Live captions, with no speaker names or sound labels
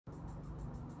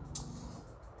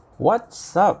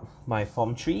What's up, my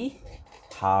Form 3?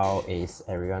 How is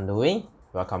everyone doing?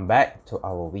 Welcome back to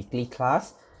our weekly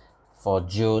class for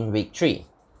June week 3.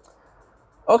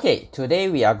 Okay, today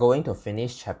we are going to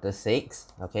finish chapter 6.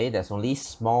 Okay, there's only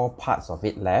small parts of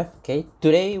it left. Okay,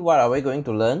 today what are we going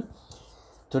to learn?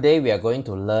 Today we are going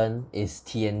to learn is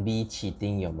TNB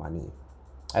cheating your money.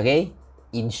 Okay,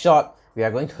 in short, we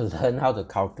are going to learn how to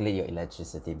calculate your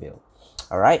electricity bill.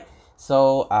 Alright,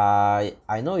 so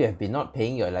I know you have been not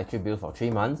paying your electric bill for 3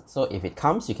 months, so if it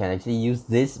comes, you can actually use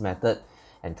this method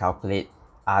and calculate,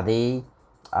 are they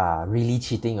really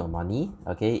cheating your money?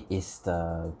 Okay, is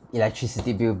the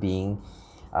electricity bill being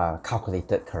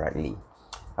calculated correctly?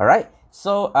 Alright,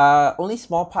 so only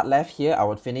small part left here. I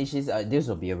would finish this. This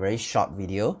will be a very short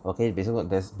video, okay,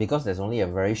 because there's only a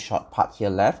very short part here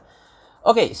left.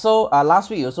 Okay, so last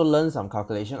week you also learned some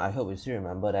calculation. I hope you still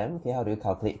remember them. Okay, how do you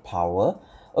calculate power?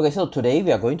 Okay, so today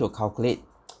we are going to calculate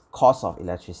cost of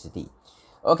electricity.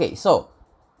 Okay, so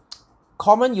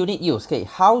common unit use. Okay,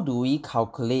 how do we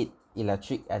calculate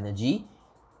electric energy?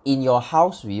 In your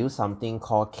house, we use something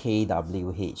called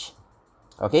kWh.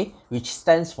 Okay, which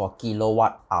stands for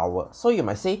kilowatt hour. So you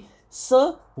might say,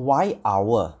 sir, why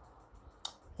hour?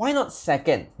 Why not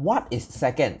second? What is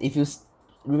second? If you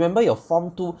remember your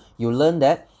Form 2, you learned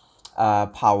that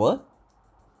power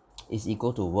is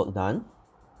equal to work done.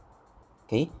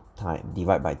 Okay, time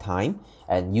divide by time,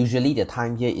 and usually the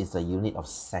time here is the unit of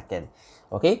second.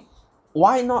 Okay,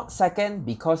 why not second?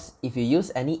 Because if you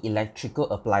use any electrical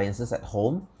appliances at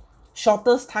home,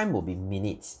 shortest time will be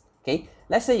minutes. Okay,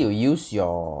 let's say you use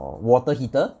your water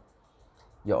heater,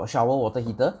 your shower water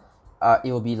heater,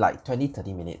 it will be like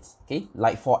 20-30 minutes. Okay,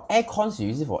 like for air cons, you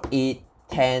use it for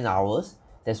 8-10 hours.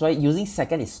 That's why using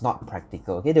second is not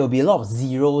practical. Okay, there will be a lot of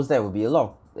zeros. There will be a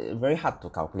lot of very hard to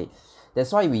calculate.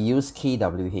 That's why we use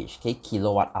kWh, okay,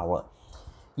 kilowatt hour.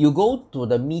 You go to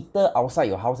the meter outside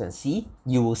your house and see,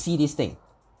 you will see this thing,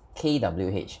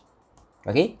 kWh.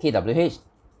 Okay, kWh.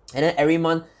 And then every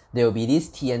month there will be this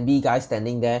TNB guy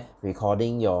standing there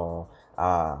recording your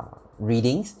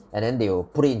readings, and then they will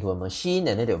put it into a machine,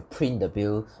 and then they will print the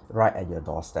bill right at your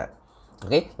doorstep.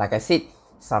 Okay, like I said,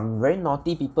 some very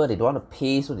naughty people, they don't want to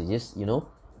pay, so they just,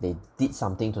 they did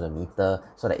something to the meter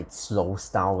so that it slows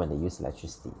down when they use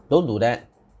electricity. Don't do that.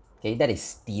 Okay, that is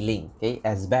stealing. Okay,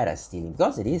 as bad as stealing,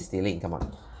 because it is stealing. Come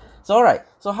on. So alright,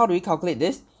 so how do we calculate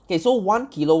this? Okay, so 1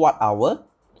 kilowatt hour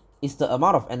is the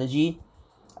amount of energy.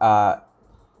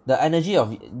 The energy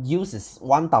of use is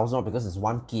 1000 because it's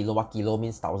 1 kilowatt. Kilo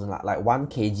means 1000. Like 1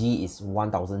 kg is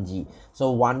 1000 G.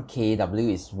 So 1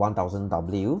 kW is 1000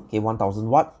 W. Okay, 1000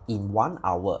 watt in 1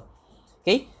 hour.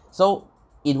 Okay, so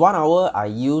in 1 hour, I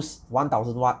use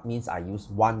 1000 watt, means I use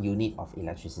 1 unit of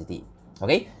electricity.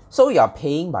 Okay, so you are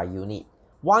paying by unit.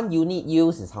 1 unit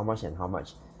use is how much and how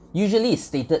much. Usually it's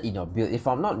stated in your bill. If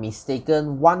I'm not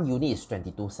mistaken, 1 unit is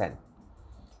 22 cents.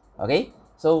 Okay,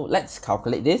 so let's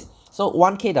calculate this. So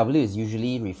 1 kW is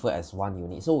usually referred as 1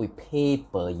 unit. So we pay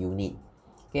per unit.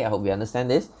 Okay, I hope you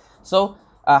understand this. So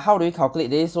how do we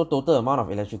calculate this? So total amount of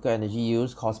electrical energy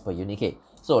used, cost per unit. Okay,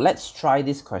 so let's try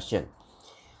this question.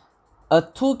 A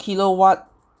 2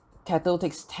 kilowatt kettle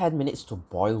takes 10 minutes to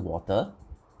boil water.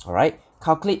 Alright,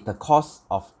 calculate the cost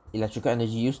of electrical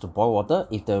energy used to boil water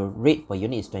if the rate per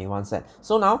unit is 21 cents.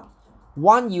 So now,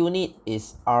 1 unit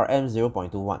is Rm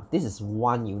 0.21. This is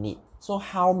 1 unit. So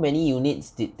how many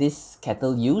units did this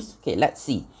kettle use? Okay, let's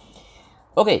see.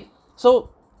 Okay, so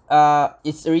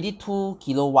it's already 2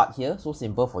 kilowatt here, so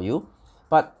simple for you.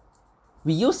 But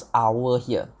we use hour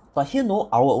here. But here no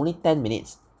hour, only 10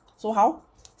 minutes. So how?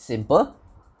 Simple.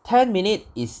 10 minutes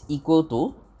is equal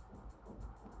to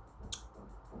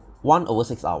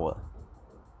 1/6 hour.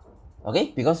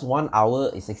 Okay, because 1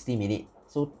 hour is 60 minutes.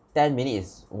 So 10 minutes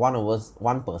is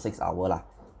 1 per 6 hour lah.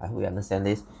 I hope you understand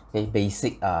this. Okay,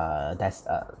 basic that's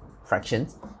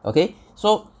fractions. Okay,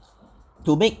 so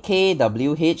to make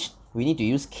kWh, we need to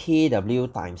use kW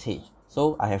times h.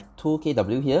 So I have 2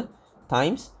 kW here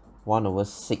times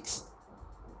 1/6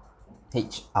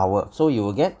 h hour. So you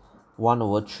will get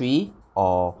 1/3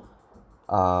 or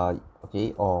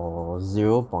or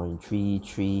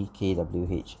 0.33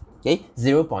 kWh. Okay,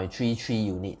 0.33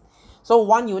 unit. So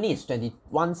 1 unit is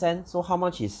 21 cents. So how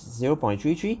much is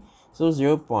 0.33? So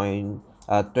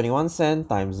 0.21 cents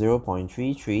times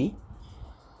 0.33.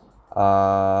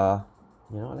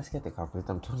 Let's get the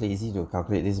calculator. I'm too lazy to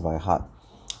calculate this by heart.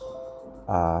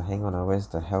 Hang on, where's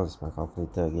the hell is my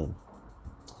calculator again?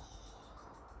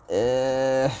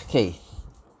 Okay,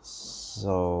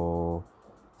 so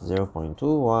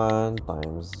 0.21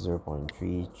 times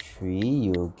 0.33,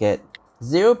 you get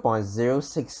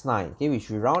 0.069. Okay, which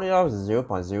we round it off is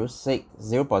 0.06,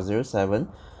 0.07.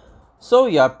 So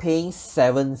you are paying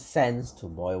 7 cents to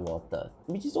boil water,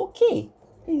 which is okay.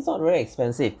 It's not very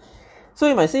expensive. So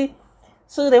you might say,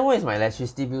 so then why is my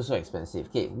electricity bill so expensive?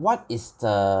 Okay, what is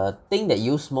the thing that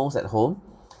you use most at home?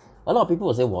 A lot of people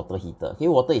will say water heater. Okay,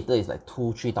 water heater is like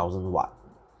 3,000 watt.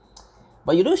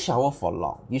 But you don't shower for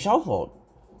long. You shower for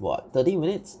what, 30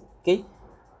 minutes? Okay,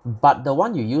 but the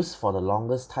one you use for the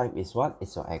longest time is what?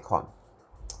 It's your aircon.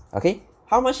 Okay,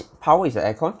 how much power is your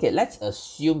aircon? Okay, let's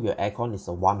assume your aircon is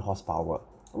a 1 horsepower.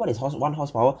 What is 1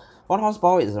 horsepower? 1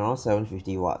 horsepower is around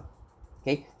 750 watt.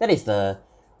 Okay, that is the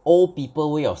old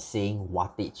people way of saying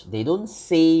wattage. They don't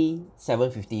say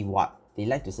 750 watt. They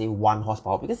like to say 1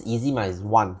 horsepower because easy man is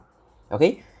 1.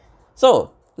 Okay,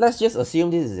 so let's just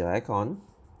assume this is your aircon.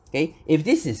 Okay, if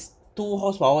this is 2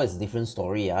 horsepower, it's a different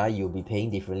story. You'll be paying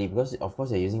differently because of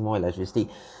course you're using more electricity.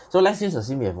 So let's just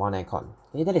assume you have 1 aircon.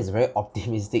 Okay, that is a very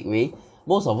optimistic way.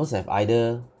 Most of us have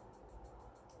either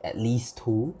at least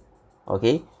 2.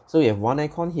 Okay, so you have 1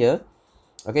 aircon here.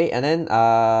 Okay, and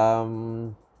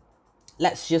then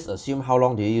let's just assume how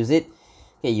long do you use it.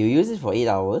 Okay, you use it for 8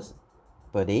 hours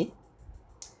per day,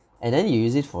 and then you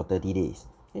use it for 30 days.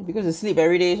 Okay, because you sleep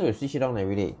every day, so you switch it on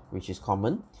every day, which is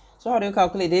common. So how do you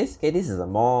calculate this? Okay, this is a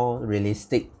more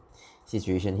realistic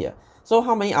situation here. So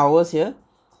how many hours here?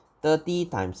 30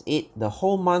 times 8. The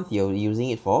whole month you're using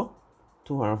it for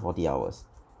 240 hours.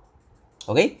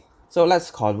 Okay, so let's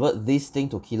convert this thing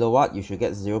to kilowatt. You should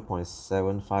get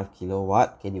 0.75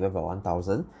 kilowatt. Okay, divided by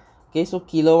 1000. Okay, so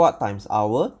kilowatt times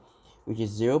hour, which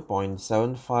is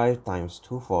 0.75 times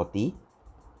 240.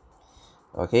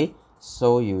 Okay,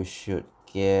 so you should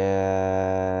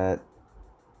get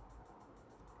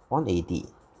 180.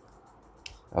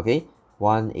 Okay,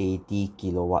 180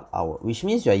 kilowatt hour, which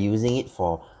means you are using it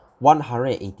for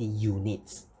 180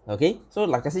 units. Okay, so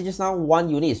like I said just now, 1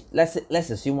 unit is, let's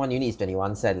assume 1 unit is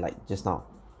 21 cents like just now.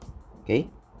 Okay,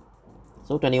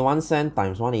 so 21 cents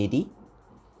times 180.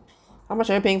 How much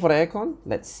are you paying for the aircon?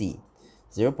 Let's see.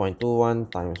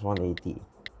 0.21 times 180.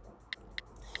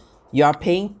 You are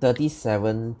paying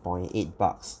 37.8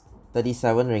 bucks.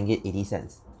 37 ringgit 80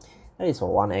 cents. That is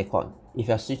for 1 aircon. If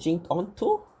you are switching on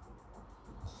 2,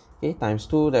 okay, times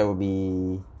 2, that will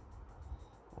be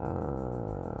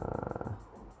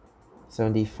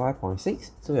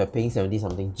 75.6. So you are paying 70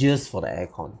 something just for the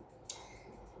aircon.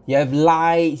 You have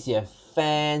lights, you have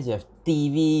fans, you have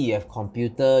TV, you have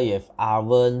computer, you have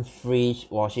oven, fridge,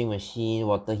 washing machine,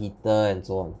 water heater, and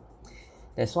so on.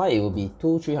 That's why it will be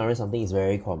 200-300 something is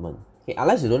very common. Okay,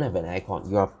 unless you don't have an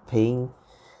aircon, you are paying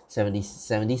 70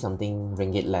 something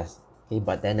ringgit less. Okay,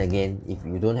 but then again, if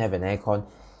you don't have an aircon,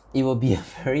 it will be a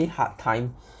very hard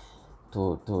time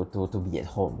to be at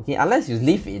home. Okay, unless you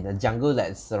live in a jungle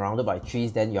that's surrounded by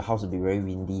trees, then your house will be very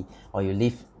windy, or you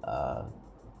live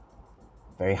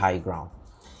very high ground.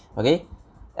 Okay,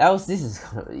 else this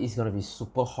is gonna be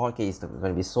super hot. Okay, it's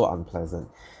gonna be so unpleasant.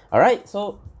 All right,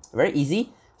 so very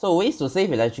easy. So ways to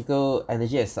save electrical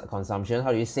energy consumption.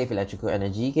 How do you save electrical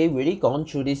energy? Okay, we already gone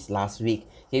through this last week.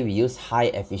 Okay, we use high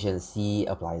efficiency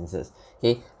appliances.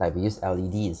 Okay, like we use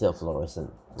LED instead of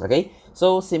fluorescent. Okay,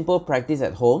 so simple practice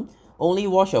at home. Only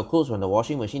wash your clothes when the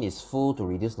washing machine is full to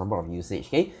reduce number of usage.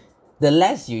 Okay, the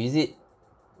less you use it,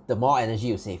 the more energy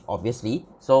you save, obviously.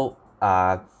 So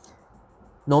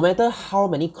no matter how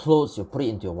many clothes you put it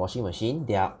into your washing machine,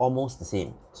 they are almost the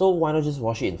same. So why not just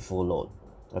wash it in full load?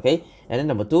 Okay, and then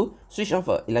number 2, switch off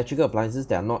electrical appliances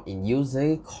that are not in use.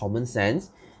 Common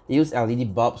sense. Use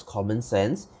LED bulbs, common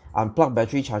sense. Unplug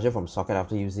battery charger from socket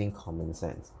after using, common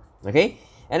sense. Okay,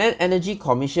 and then energy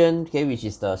commission, okay, which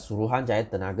is the Suruhanjaya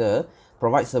Tenaga,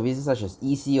 provides services such as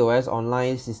ECOS,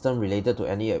 online system related to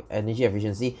energy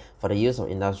efficiency for the use of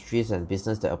industries and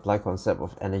business that apply concept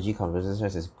of energy conversion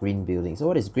such as green building. So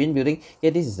what is green building? Okay,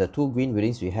 this is the 2 green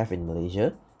buildings we have in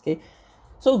Malaysia. Okay,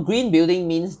 so green building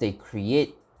means they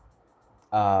create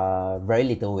very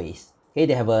little waste. Okay,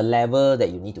 they have a level that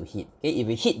you need to hit. Okay, if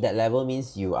you hit that level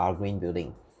means you are green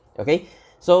building. Okay,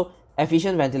 so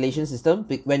efficient ventilation system.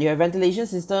 When you have ventilation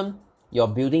system, your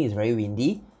building is very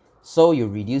windy, so you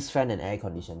reduce fan and air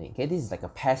conditioning. Okay, this is like a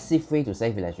passive way to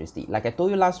save electricity. Like I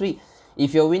told you last week,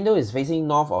 if your window is facing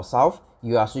north or south,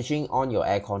 you are switching on your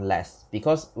aircon less,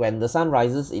 because when the sun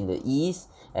rises in the east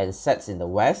and sets in the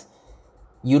west,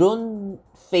 you don't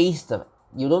face the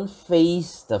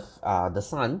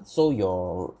sun, so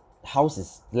your house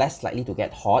is less likely to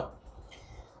get hot,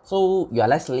 so you are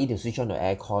less likely to switch on the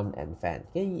aircon and fan.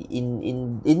 Okay,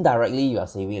 indirectly you are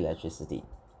saving electricity.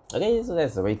 Okay, so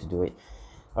that's the way to do it.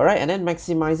 All right, and then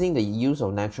maximizing the use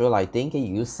of natural lighting. Okay,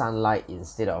 you use sunlight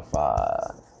instead of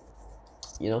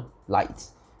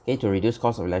lights. Okay, to reduce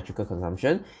cost of electrical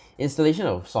consumption. installation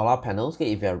of solar panels.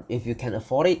 Okay, if you can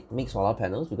afford it, make solar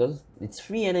panels because it's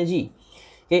free energy.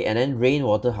 Okay, and then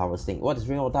rainwater harvesting. What is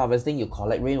rainwater harvesting? You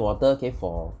collect rainwater, okay,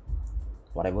 for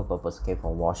whatever purpose, okay,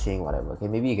 for washing, whatever. Okay,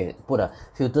 maybe you can put a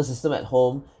filter system at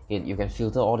home. Okay, you can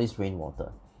filter all this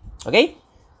rainwater. Okay,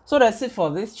 so that's it for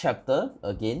this chapter.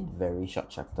 Again, very short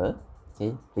chapter.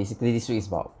 Okay, basically this week is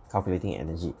about calculating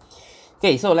energy.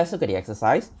 Okay, so let's look at the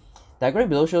exercise. Diagram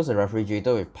below shows a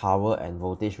refrigerator with power and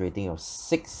voltage rating of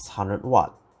 600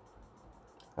 watt.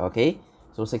 Okay,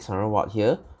 so 600 watt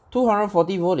here.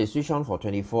 240 volt is switched on for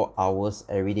 24 hours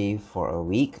every day for a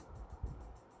week.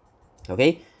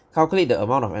 Okay, calculate the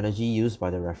amount of energy used by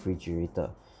the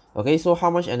refrigerator. Okay, so how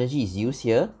much energy is used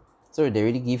here? So they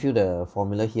already give you the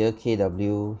formula here,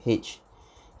 kWh.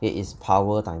 Okay, is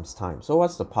power times time. So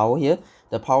what's the power here?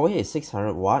 The power here is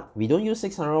 600 watt. We don't use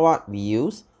 600 watt, we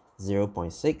use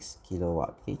 0.6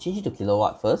 kilowatt. Okay, change it to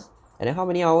kilowatt first. And then how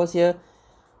many hours here?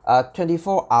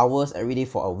 24 hours every day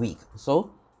for a week.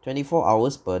 So 24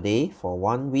 hours per day for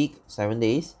 1 week, 7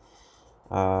 days.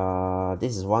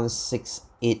 This is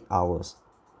 168 hours.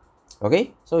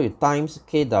 Okay, so you times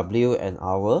kW an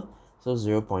hour. So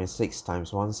 0.6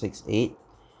 times 168.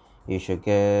 You should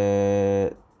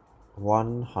get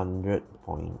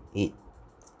 100.8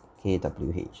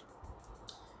 kWh.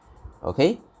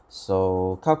 Okay,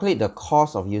 so calculate the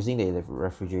cost of using the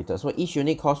refrigerator. So each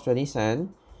unit costs 20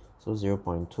 cents. So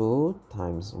 0.2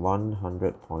 times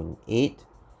 100.8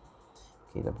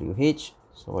 kWh.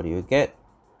 So what do you get?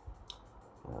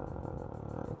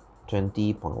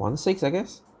 20.16, I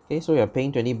guess. Okay, so you're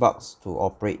paying 20 bucks to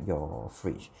operate your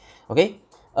fridge. Okay,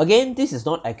 again, this is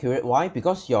not accurate. Why?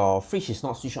 Because your fridge is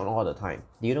not switched on all the time.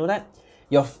 Do you know that?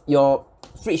 Your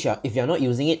fridge, if you're not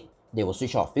using it, they will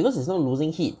switch off because it's not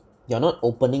losing heat. You're not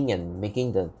opening and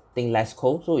making the thing less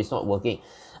cold, so it's not working.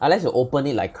 Unless you open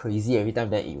it like crazy every time,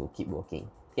 then it will keep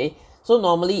working. Okay, so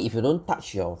normally if you don't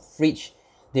touch your fridge,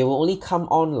 they will only come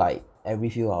on like every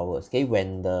few hours. Okay,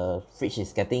 when the fridge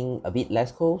is getting a bit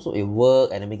less cold, so it will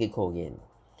work and then make it cold again,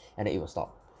 and then it will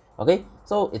stop. Okay,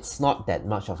 so it's not that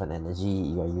much of an energy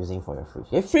you're using for your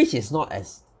fridge. Your fridge is not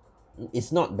as,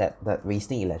 it's not that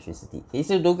wasting electricity. Okay,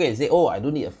 so don't go and say, oh, I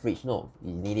don't need a fridge. No,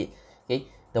 you need it. Okay,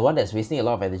 the one that's wasting a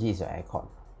lot of energy is your aircon.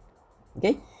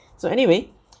 Okay, so anyway,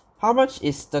 how much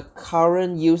is the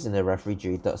current used in the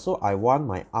refrigerator? So I want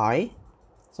my I.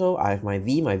 So I have my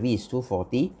V is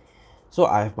 240. So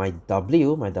I have my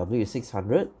W is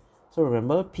 600. So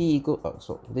remember P equal,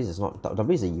 so this is not,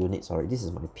 W is a unit, sorry, this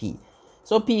is my P.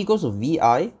 So P equals to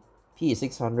VI, P is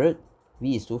 600,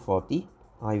 V is 240,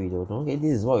 I we don't know. Okay,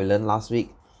 this is what we learned last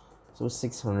week. So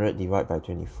 600 divided by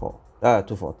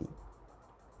 240.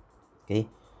 Okay,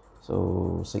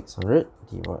 so 600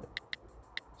 divided,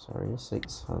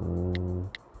 600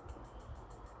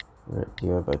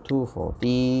 divided by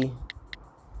 240.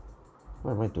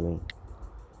 What am I doing?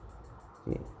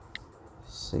 Okay,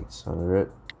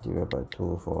 600 divided by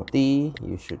 240,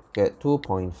 you should get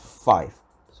 2.5.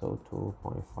 So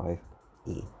 2.5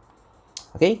 A.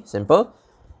 Okay, simple.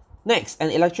 Next,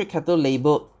 an electric kettle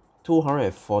labeled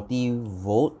 240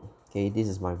 volt. Okay, this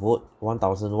is my volt.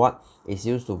 1000 watt is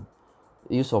used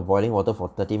for boiling water for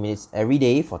 30 minutes every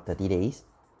day for 30 days.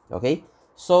 Okay,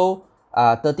 so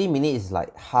 30 minutes is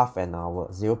like half an hour,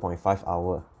 0.5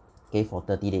 hour. Okay, for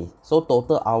 30 days. So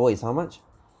total hour is how much?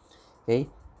 Okay,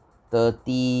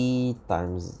 30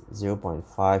 times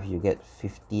 0.5, you get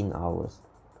 15 hours.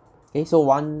 Okay, so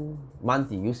 1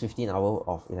 month you use 15 hours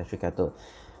of electric kettle.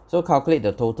 So calculate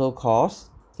the total cost.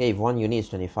 Okay, if 1 unit is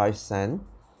 25 cents.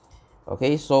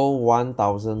 Okay, so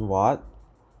 1000 watt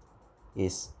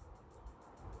is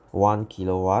 1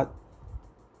 kilowatt.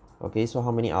 Okay, so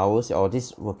how many hours? Or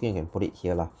this working, you can put it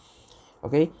here lah.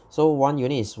 Okay, so 1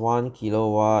 unit is 1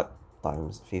 kilowatt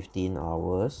times 15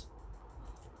 hours.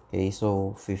 Okay,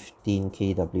 so 15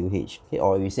 kWh. Okay,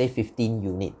 or we say 15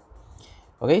 unit.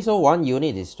 Okay, so 1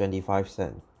 unit is 25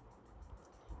 cents.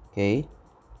 Okay,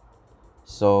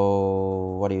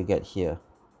 so what do you get here?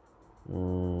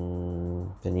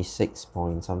 26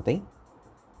 point something.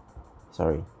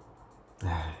 Sorry.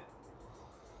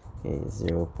 Okay,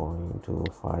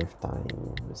 0.25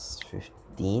 times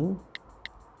 15.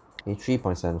 Okay,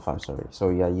 3.75, sorry. So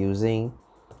you are using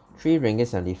 3 ringgit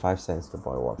 75 cents to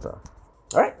boil water.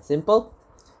 Alright, simple.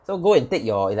 So go and take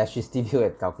your electricity bill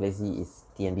and calculate, see is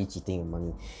TNB cheating your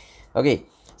money. Okay,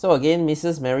 so again,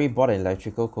 Mrs. Mary bought an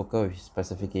electrical cooker with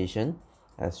specification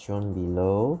as shown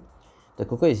below. The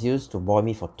cooker is used to boil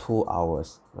meat for 2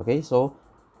 hours. Okay, so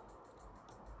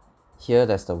here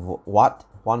that's the watt,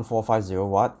 1450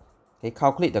 watt. Okay,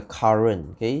 calculate the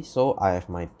current. Okay, so I have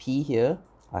my P here,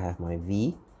 I have my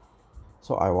V.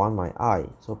 So I want my I.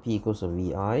 So P equals to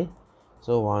VI.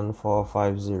 So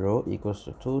 1450 equals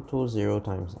to 220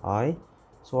 times I.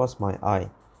 So what's my I?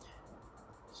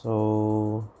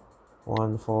 So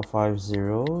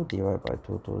 1450 divided by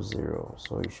 220.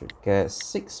 So you should get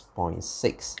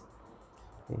 6.6.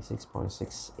 Okay,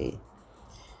 6.68.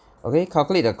 Okay,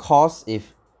 calculate the cost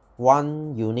if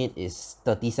 1 unit is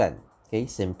 30 cents. Okay,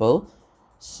 simple.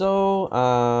 So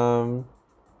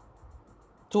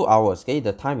 2 hours. Okay,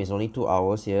 the time is only 2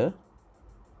 hours here.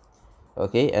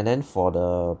 Okay, and then for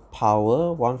the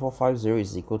power, 1450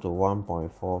 is equal to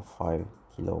 1.45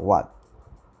 kilowatt.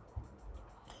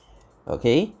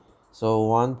 Okay, so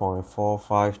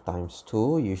 1.45 times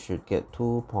 2, you should get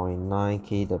 2.9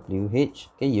 kWh.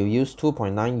 Okay, you use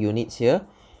 2.9 units here.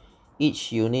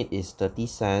 Each unit is 30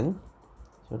 cents.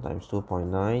 So times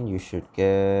 2.9, you should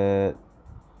get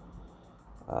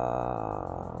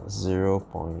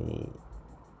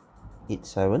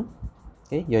 0.87.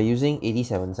 Okay, you're using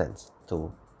 87 cents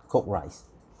to cook rice.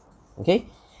 Okay,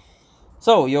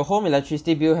 so your home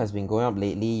electricity bill has been going up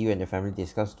lately. You and your family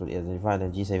discussed to identify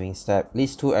energy saving step.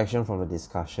 List 2 actions from the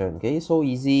discussion. Okay, so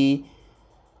easy.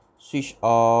 Switch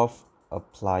off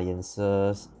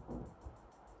appliances,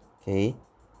 okay,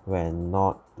 when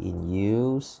not in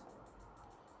use.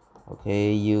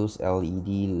 Okay, use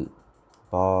LED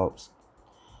bulbs.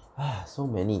 So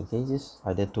many. Okay, just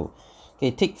either 2.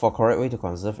 Okay, tick for correct way to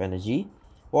conserve energy.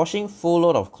 Washing full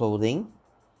load of clothing.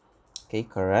 Okay,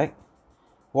 correct.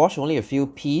 Wash only a few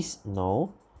pieces.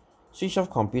 No. Switch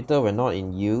off computer when not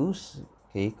in use.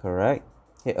 Okay, correct.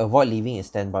 Okay, avoid leaving in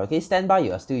standby. Okay, standby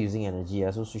you are still using energy,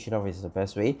 so switch it off is the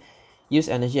best way. Use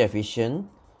energy efficient.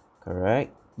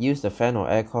 Correct. Use the fan or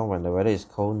aircon when the weather is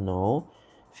cold. No.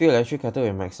 Fill electric kettle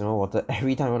with maximum water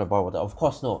every time you want to boil water. Of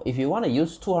course, no. If you want to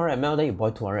use 200 ml, then you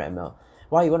boil 200 ml.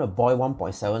 Why you want to boil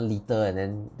 1.7 liter and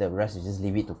then the rest you just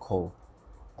leave it to cold?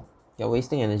 You're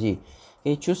wasting energy.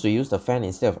 Okay, choose to use the fan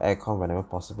instead of aircon whenever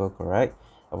possible. Correct.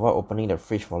 Avoid opening the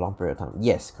fridge for a long period of time.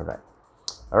 Yes, correct.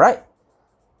 Alright.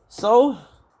 So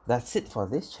that's it for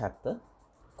this chapter.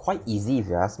 Quite easy if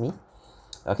you ask me.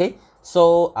 Okay,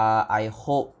 so I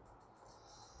hope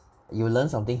you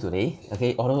learned something today.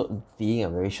 Okay, although being a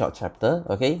very short chapter.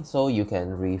 Okay, so you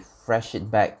can refresh it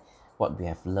back what we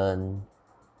have learned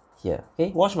here.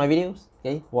 Okay, watch my videos.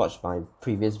 Okay, watch my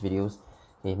previous videos.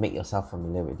 Okay, make yourself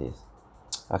familiar with this.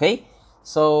 Okay,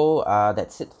 so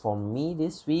that's it for me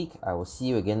this week. I will see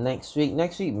you again next week.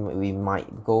 Next week we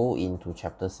might go into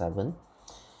chapter 7,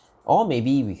 or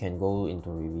maybe we can go into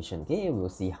revision. Okay, we'll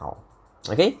see how.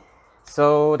 Okay,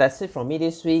 so that's it from me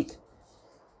this week.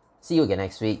 See you again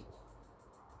next week.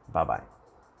 Bye bye.